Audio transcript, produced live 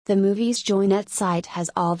The MoviesJoy site has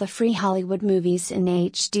all the free Hollywood movies in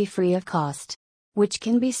HD free of cost, which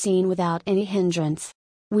can be seen without any hindrance.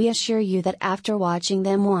 We assure you that after watching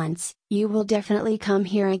them once, you will definitely come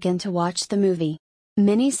here again to watch the movie.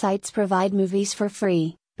 Many sites provide movies for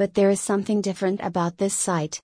free, but there is something different about this site.